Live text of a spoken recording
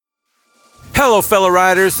Hello, fellow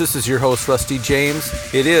riders. This is your host, Rusty James.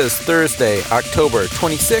 It is Thursday, October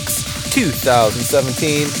 26,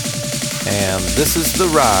 2017, and this is The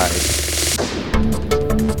Ride.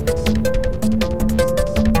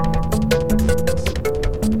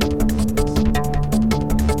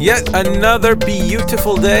 Yet another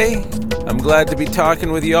beautiful day. I'm glad to be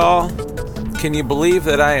talking with y'all. Can you believe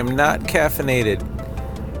that I am not caffeinated?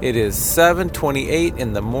 It is 7:28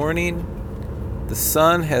 in the morning. The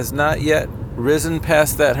sun has not yet risen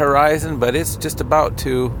past that horizon, but it's just about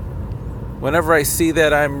to. Whenever I see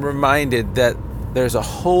that, I'm reminded that there's a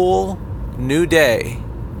whole new day,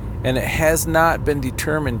 and it has not been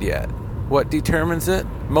determined yet. What determines it?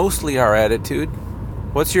 Mostly our attitude.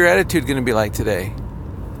 What's your attitude going to be like today?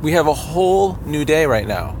 We have a whole new day right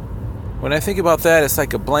now. When I think about that, it's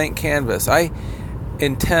like a blank canvas. I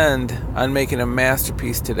intend on making a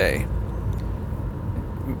masterpiece today.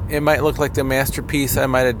 It might look like the masterpiece I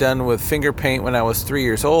might have done with finger paint when I was 3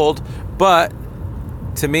 years old, but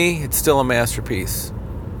to me, it's still a masterpiece.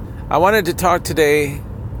 I wanted to talk today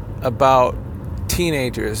about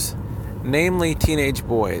teenagers, namely teenage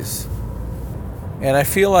boys. And I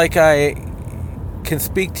feel like I can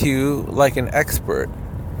speak to you like an expert.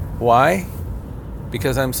 Why?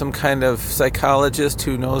 Because I'm some kind of psychologist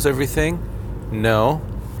who knows everything? No.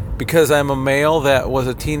 Because I'm a male that was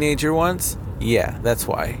a teenager once? Yeah, that's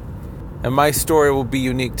why. And my story will be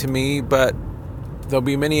unique to me, but there'll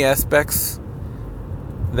be many aspects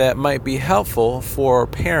that might be helpful for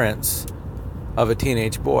parents of a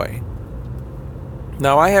teenage boy.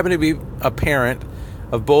 Now, I happen to be a parent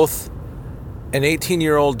of both an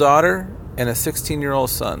 18-year-old daughter and a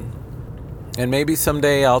 16-year-old son. And maybe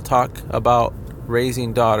someday I'll talk about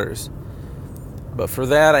raising daughters. But for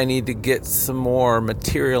that, I need to get some more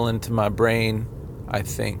material into my brain, I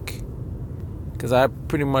think. Because I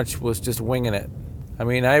pretty much was just winging it. I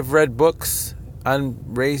mean, I've read books on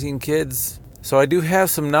raising kids, so I do have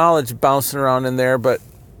some knowledge bouncing around in there, but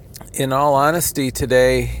in all honesty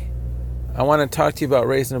today, I want to talk to you about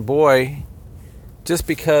raising a boy just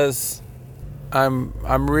because I'm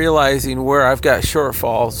realizing where I've got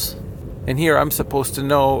shortfalls. And here I'm supposed to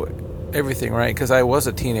know everything, right? Because I was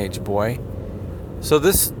a teenage boy. So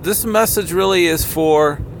this message really is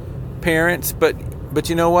for parents, but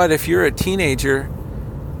you know what? If you're a teenager,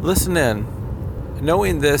 listen in.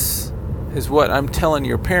 Knowing this is what I'm telling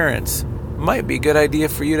your parents might be a good idea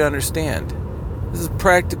for you to understand. This is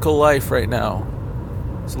practical life right now.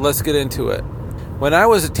 So let's get into it. When I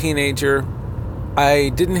was a teenager, I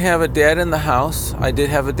didn't have a dad in the house. I did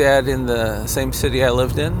have a dad in the same city I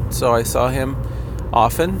lived in, so I saw him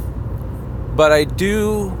often. But I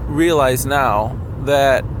do realize now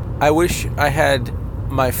that I wish I had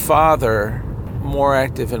my father more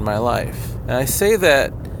active in my life. And I say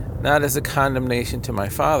that not as a condemnation to my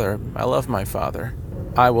father. I love my father.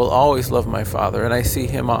 I will always love my father, and I see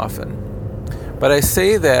him often. But I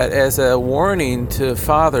say that as a warning to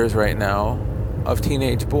fathers right now of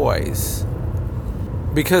teenage boys.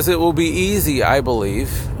 Because it will be easy, I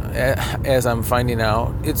believe, as I'm finding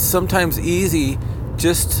out. It's sometimes easy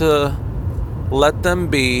just to let them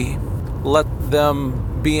be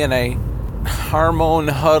in a hormone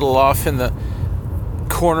huddle off in the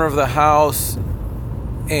corner of the house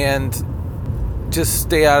and just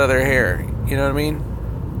stay out of their hair. You know what I mean?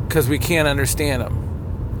 Because we can't understand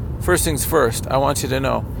them. First things first, I want you to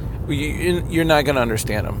know, you're not going to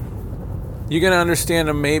understand them. You're going to understand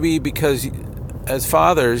them maybe because as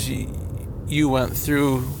fathers, you went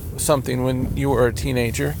through something when you were a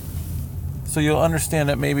teenager. So you'll understand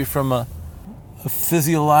it maybe from a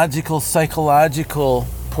physiological, psychological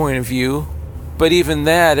point of view. But even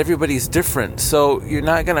that, everybody's different. So you're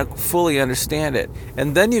not going to fully understand it.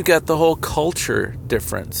 And then you've got the whole culture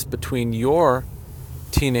difference between your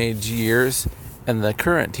teenage years and the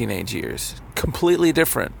current teenage years. Completely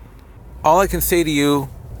different. All I can say to you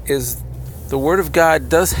is the Word of God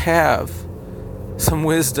does have some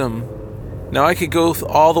wisdom. Now, I could go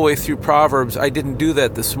all the way through Proverbs. I didn't do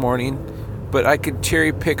that this morning. But I could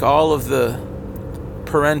cherry pick all of the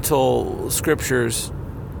parental scriptures.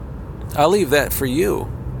 I'll leave that for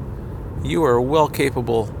you. You are well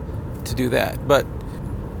capable to do that. But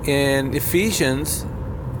in Ephesians,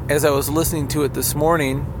 as I was listening to it this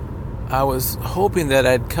morning, I was hoping that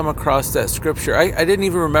I'd come across that scripture. I didn't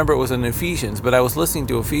even remember it was in Ephesians, but I was listening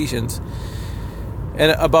to Ephesians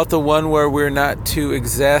and about the one where we're not to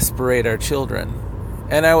exasperate our children.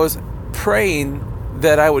 And I was praying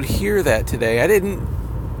that I would hear that today.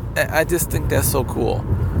 I just think that's so cool.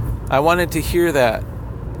 I wanted to hear that.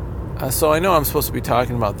 So I know I'm supposed to be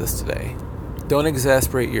talking about this today. Don't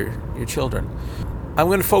exasperate your children. I'm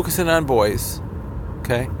going to focus in on boys,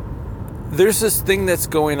 okay? there's this thing that's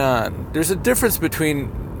going on. There's a difference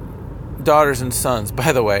between daughters and sons,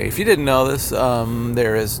 by the way. If you didn't know this,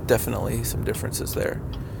 there is definitely some differences there.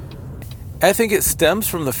 I think it stems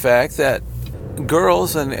from the fact that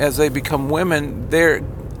girls, and as they become women,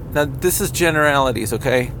 now this is generalities,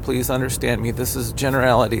 okay? Please understand me. This is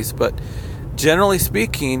generalities, but generally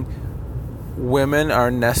speaking, women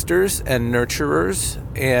are nesters and nurturers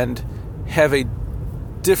and have a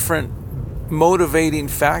different motivating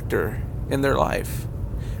factor in their life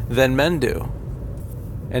than men do.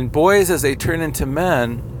 And boys, as they turn into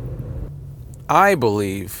men, I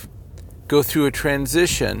believe, go through a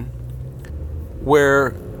transition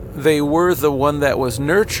where they were the one that was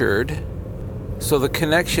nurtured, so the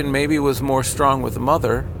connection maybe was more strong with the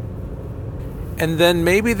mother. And then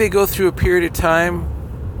maybe they go through a period of time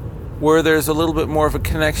where there's a little bit more of a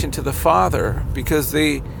connection to the father because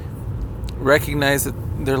they recognize that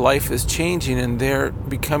their life is changing and they're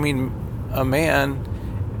becoming a man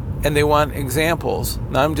and they want examples.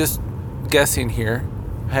 Now I'm just guessing here.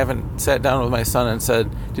 I haven't sat down with my son and said,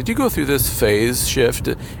 did you go through this phase shift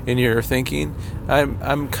in your thinking?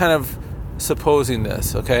 I'm kind of supposing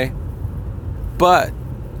this, okay? But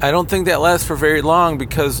I don't think that lasts for very long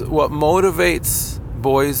because what motivates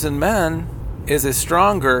boys and men is a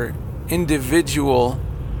stronger individual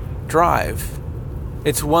drive.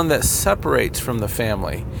 It's one that separates from the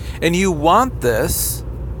family. And you want this.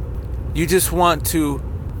 You just want to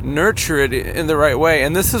nurture it in the right way.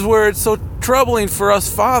 And this is where it's so troubling for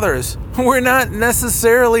us fathers. We're not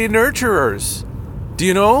necessarily nurturers. Do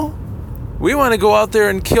you know? We want to go out there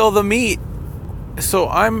and kill the meat. So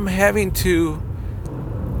I'm having to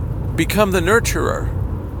become the nurturer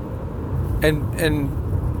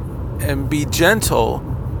and be gentle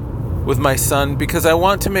with my son because I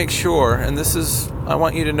want to make sure, and I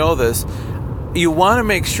want you to know this, you want to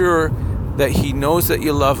make sure that he knows that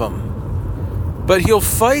you love him. But he'll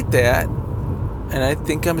fight that, and I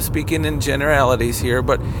think I'm speaking in generalities here,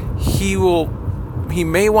 but he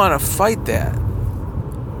may want to fight that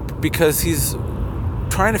because he's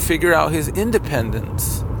trying to figure out his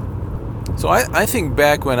independence. So I think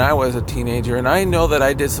back when I was a teenager, and I know that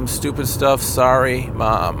I did some stupid stuff, sorry,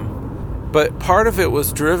 Mom. But part of it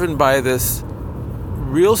was driven by this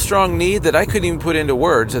real strong need that I couldn't even put into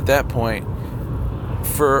words at that point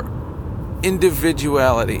for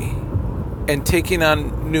individuality and taking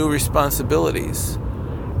on new responsibilities.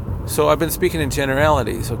 So I've been speaking in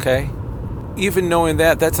generalities, okay? Even knowing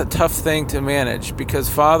that, that's a tough thing to manage because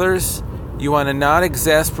fathers, you want to not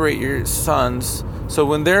exasperate your sons. So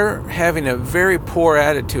when they're having a very poor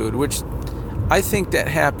attitude, which I think that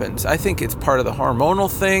happens, I think it's part of the hormonal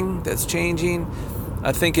thing that's changing.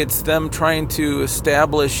 I think it's them trying to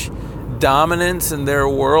establish dominance in their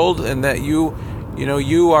world and that you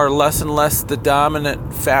are less and less the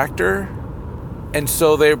dominant factor. And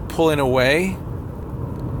so they're pulling away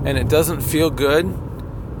and it doesn't feel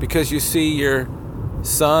good because you see your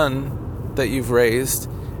son that you've raised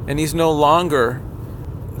and he's no longer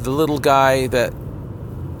the little guy that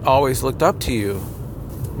always looked up to you.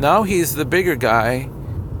 Now he's the bigger guy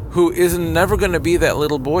who is never going to be that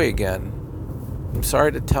little boy again. I'm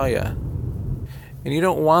sorry to tell you. And you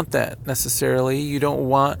don't want that necessarily. You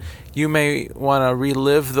may want to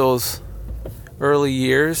relive those early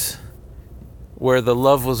years where the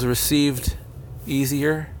love was received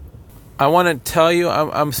easier. I want to tell you,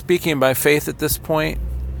 I'm speaking by faith at this point,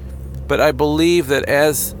 but I believe that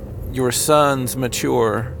as your sons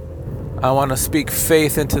mature, I want to speak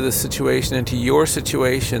faith into the situation, into your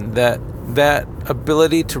situation, that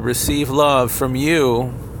ability to receive love from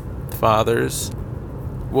you, fathers,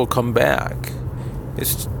 will come back.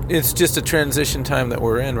 It's just a transition time that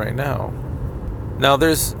we're in right now. Now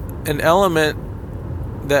there's an element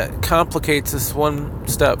that complicates this one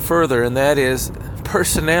step further, and that is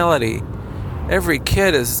personality. Every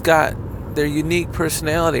kid has got their unique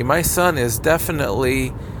personality. My son is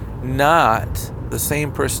definitely not the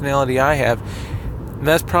same personality I have. And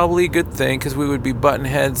that's probably a good thing because we would be butting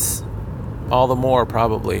heads all the more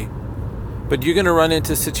probably. But you're going to run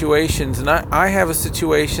into situations, and I have a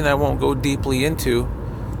situation I won't go deeply into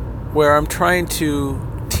where I'm trying to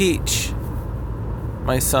teach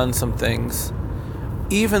my son some things.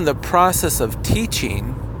 Even the process of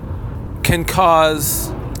teaching can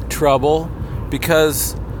cause trouble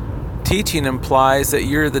because teaching implies that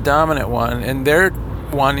you're the dominant one and they're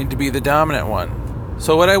wanting to be the dominant one.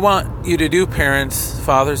 So what I want you to do, parents,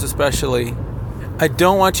 fathers especially, I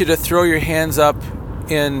don't want you to throw your hands up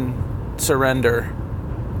in surrender.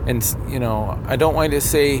 And, I don't want you to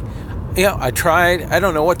say, yeah, I tried. I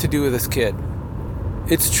don't know what to do with this kid.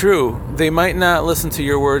 It's true. They might not listen to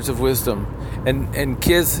your words of wisdom. And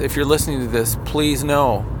kids, if you're listening to this, please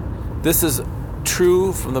know this is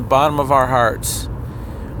true from the bottom of our hearts.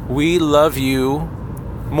 We love you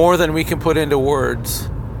more than we can put into words.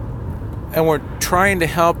 And we're trying to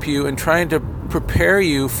help you and trying to prepare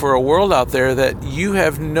you for a world out there that you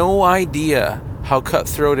have no idea how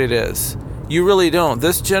cutthroat it is. You really don't.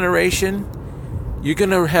 This generation, you're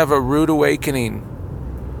going to have a rude awakening.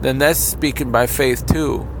 Then that's speaking by faith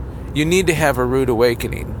too. You need to have a rude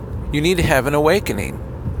awakening. You need to have an awakening.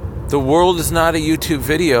 The world is not a YouTube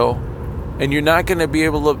video, and you're not going to be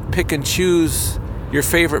able to pick and choose your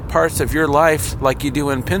favorite parts of your life like you do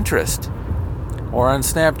in Pinterest or on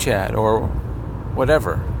Snapchat or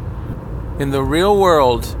whatever. In the real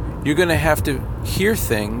world, you're going to have to hear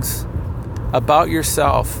things about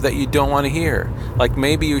yourself that you don't want to hear. Like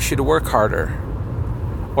maybe you should work harder,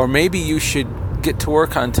 or maybe you should get to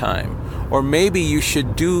work on time, or maybe you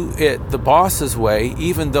should do it the boss's way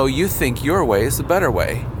even though you think your way is the better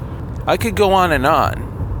way. I could go on and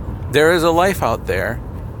on. There is a life out there,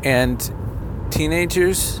 and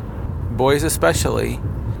teenagers, boys especially,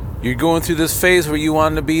 you're going through this phase where you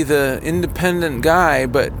want to be the independent guy,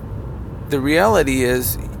 but the reality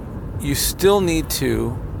is you still need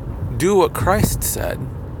to do what Christ said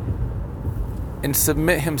and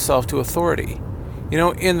submit himself to authority. You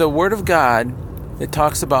know, in the Word of God, it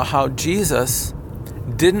talks about how Jesus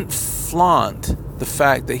didn't flaunt the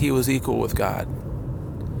fact that he was equal with God.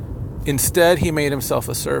 Instead, he made himself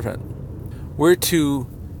a servant. We're to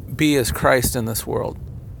be as Christ in this world.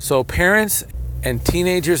 So parents and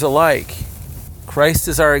teenagers alike, Christ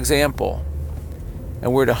is our example.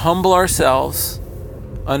 And we're to humble ourselves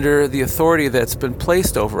under the authority that's been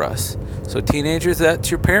placed over us. So teenagers, that's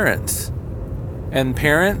your parents. And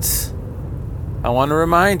parents, I want to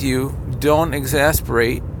remind you, don't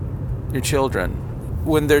exasperate your children.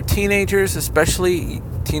 When they're teenagers, especially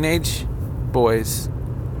teenage boys,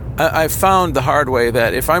 I've found the hard way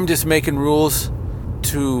that if I'm just making rules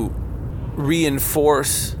to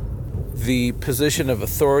reinforce the position of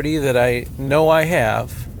authority that I know I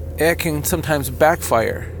have, it can sometimes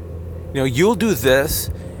backfire. You know, you'll do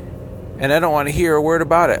this, and I don't want to hear a word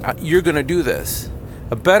about it. You're going to do this.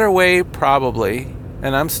 A better way, probably,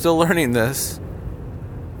 and I'm still learning this,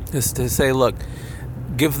 is to say, look,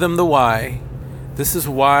 give them the why. This is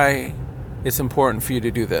why it's important for you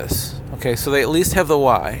to do this. Okay, so they at least have the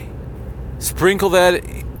why. Sprinkle that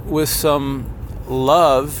with some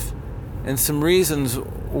love and some reasons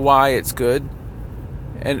why it's good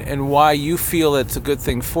and why you feel it's a good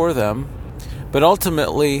thing for them. But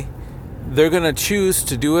ultimately, they're going to choose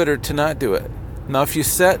to do it or to not do it. Now, if you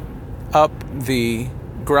set up the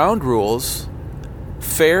ground rules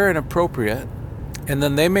fair and appropriate, and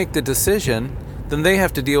then they make the decision, then they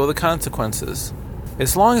have to deal with the consequences.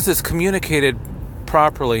 As long as it's communicated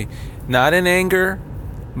properly, not in anger,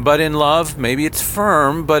 but in love. Maybe it's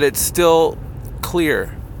firm, but it's still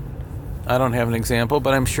clear. I don't have an example,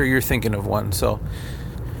 but I'm sure you're thinking of one. So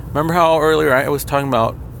remember how earlier I was talking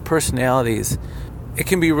about personalities? It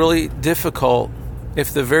can be really difficult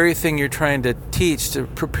if the very thing you're trying to teach to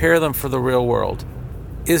prepare them for the real world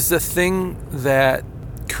is the thing that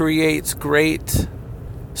creates great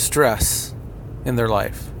stress in their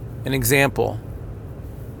life. An example.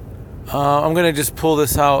 I'm going to just pull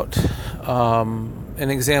this out. An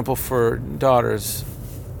example for daughters,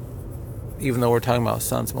 even though we're talking about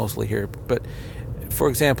sons mostly here. But for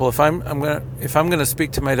example, if I'm going to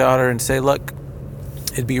speak to my daughter and say, look,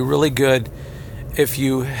 it'd be really good if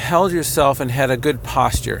you held yourself and had a good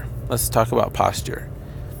posture. Let's talk about posture.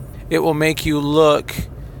 It will make you look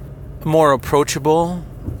more approachable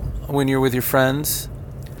when you're with your friends.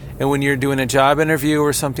 And when you're doing a job interview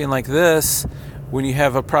or something like this, when you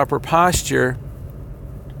have a proper posture,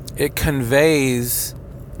 it conveys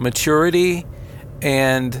maturity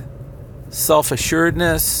and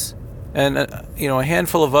self-assuredness and a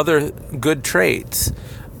handful of other good traits.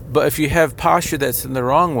 But if you have posture that's in the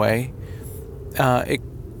wrong way,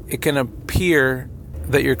 it can appear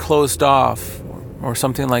that you're closed off or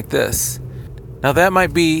something like this. Now that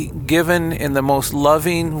might be given in the most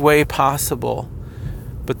loving way possible,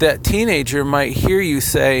 but that teenager might hear you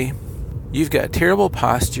say, you've got terrible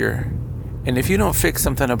posture, and if you don't fix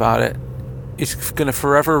something about it, it's going to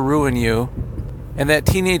forever ruin you. And that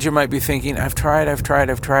teenager might be thinking, I've tried,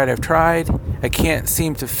 I can't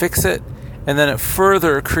seem to fix it. And then it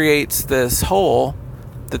further creates this hole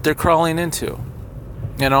that they're crawling into.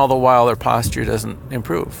 And all the while their posture doesn't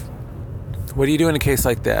improve. What do you do in a case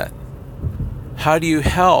like that? How do you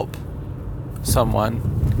help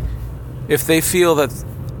someone if they feel that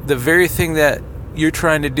the very thing that you're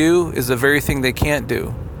trying to do is the very thing they can't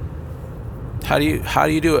do? How do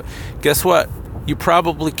you do it? Guess what? You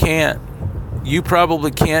probably can't. You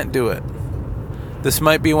probably can't do it. This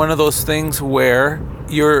might be one of those things where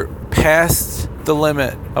you're past the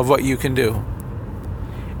limit of what you can do.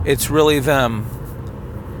 It's really them.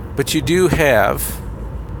 But you do have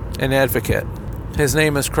an advocate. His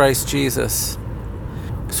name is Christ Jesus.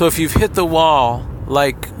 So if you've hit the wall,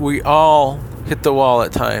 like we all hit the wall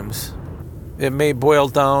at times, it may boil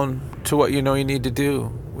down to what you know you need to do,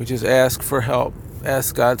 which is ask for help.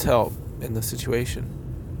 Ask God's help in the situation.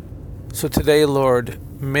 So today, Lord,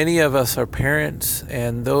 many of us are parents,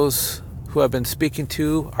 and those who I've been speaking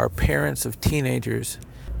to are parents of teenagers.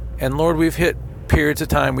 And Lord, we've hit periods of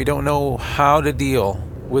time we don't know how to deal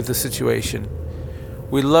with the situation.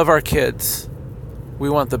 We love our kids. We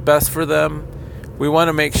want the best for them. We want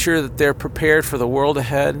to make sure that they're prepared for the world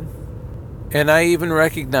ahead. And I even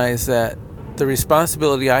recognize that the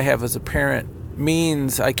responsibility I have as a parent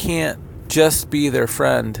means I can't just be their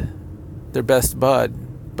friend, their best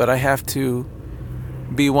bud, but I have to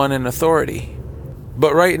be one in authority.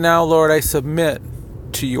 But right now, Lord, I submit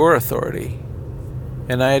to your authority.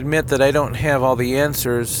 And I admit that I don't have all the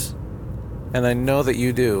answers, and I know that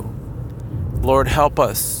you do. Lord, help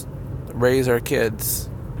us raise our kids.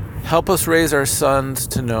 Help us raise our sons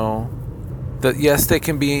to know that, yes, they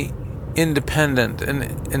can be independent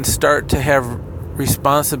and start to have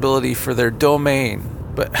responsibility for their domain,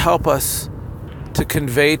 but help us to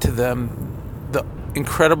convey to them the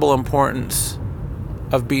incredible importance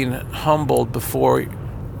of being humbled before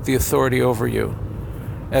the authority over you,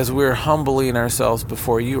 as we're humbling ourselves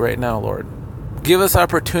before you right now, Lord. Give us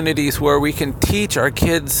opportunities where we can teach our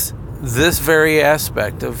kids this very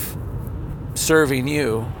aspect of serving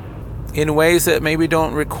you in ways that maybe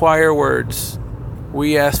don't require words.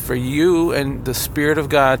 We ask for you and the Spirit of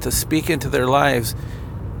God to speak into their lives.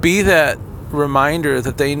 Be that reminder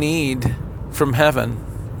that they need from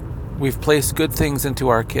heaven. We've placed good things into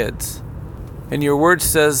our kids. And your word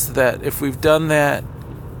says that if we've done that,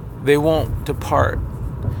 they won't depart.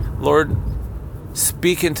 Lord,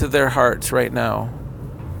 speak into their hearts right now.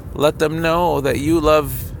 Let them know that you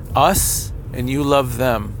love us and you love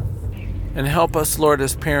them. And help us, Lord,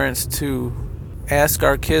 as parents to ask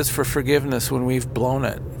our kids for forgiveness when we've blown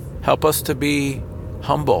it. Help us to be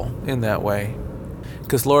humble in that way.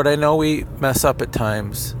 Because, Lord, I know we mess up at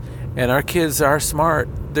times. And our kids are smart.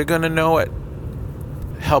 They're going to know it.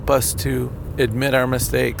 Help us to admit our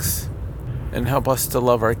mistakes. And help us to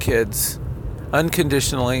love our kids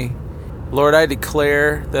unconditionally. Lord, I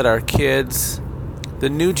declare that our kids, the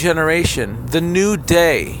new generation, the new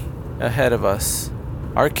day ahead of us,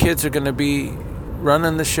 our kids are going to be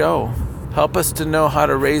running the show. Help us to know how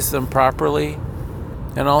to raise them properly,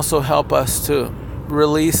 and also help us to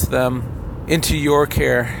release them into your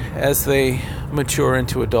care as they mature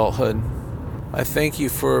into adulthood. I thank you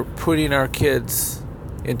for putting our kids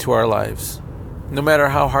into our lives. No matter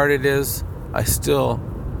how hard it is, I still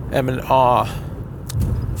am in awe.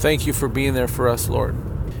 Thank you for being there for us, Lord,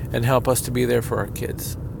 and help us to be there for our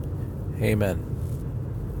kids. Amen.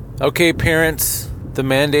 Okay, parents, the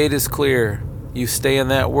mandate is clear. You stay in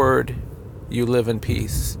that word, you live in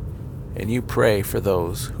peace, and you pray for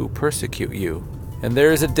those who persecute you. And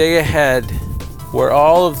there is a day ahead where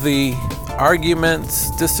all of the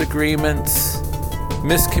arguments, disagreements,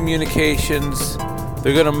 miscommunications,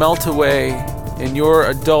 they're going to melt away, and your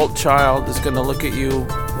adult child is going to look at you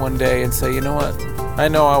one day and say, you know what? I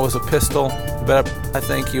know I was a pistol, but I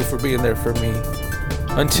thank you for being there for me.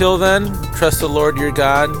 Until then, trust the Lord your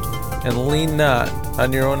God and lean not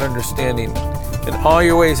on your own understanding. In all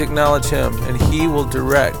your ways acknowledge him, and he will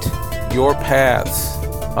direct your paths.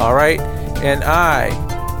 All right? And I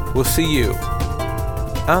will see you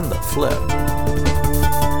on the flip.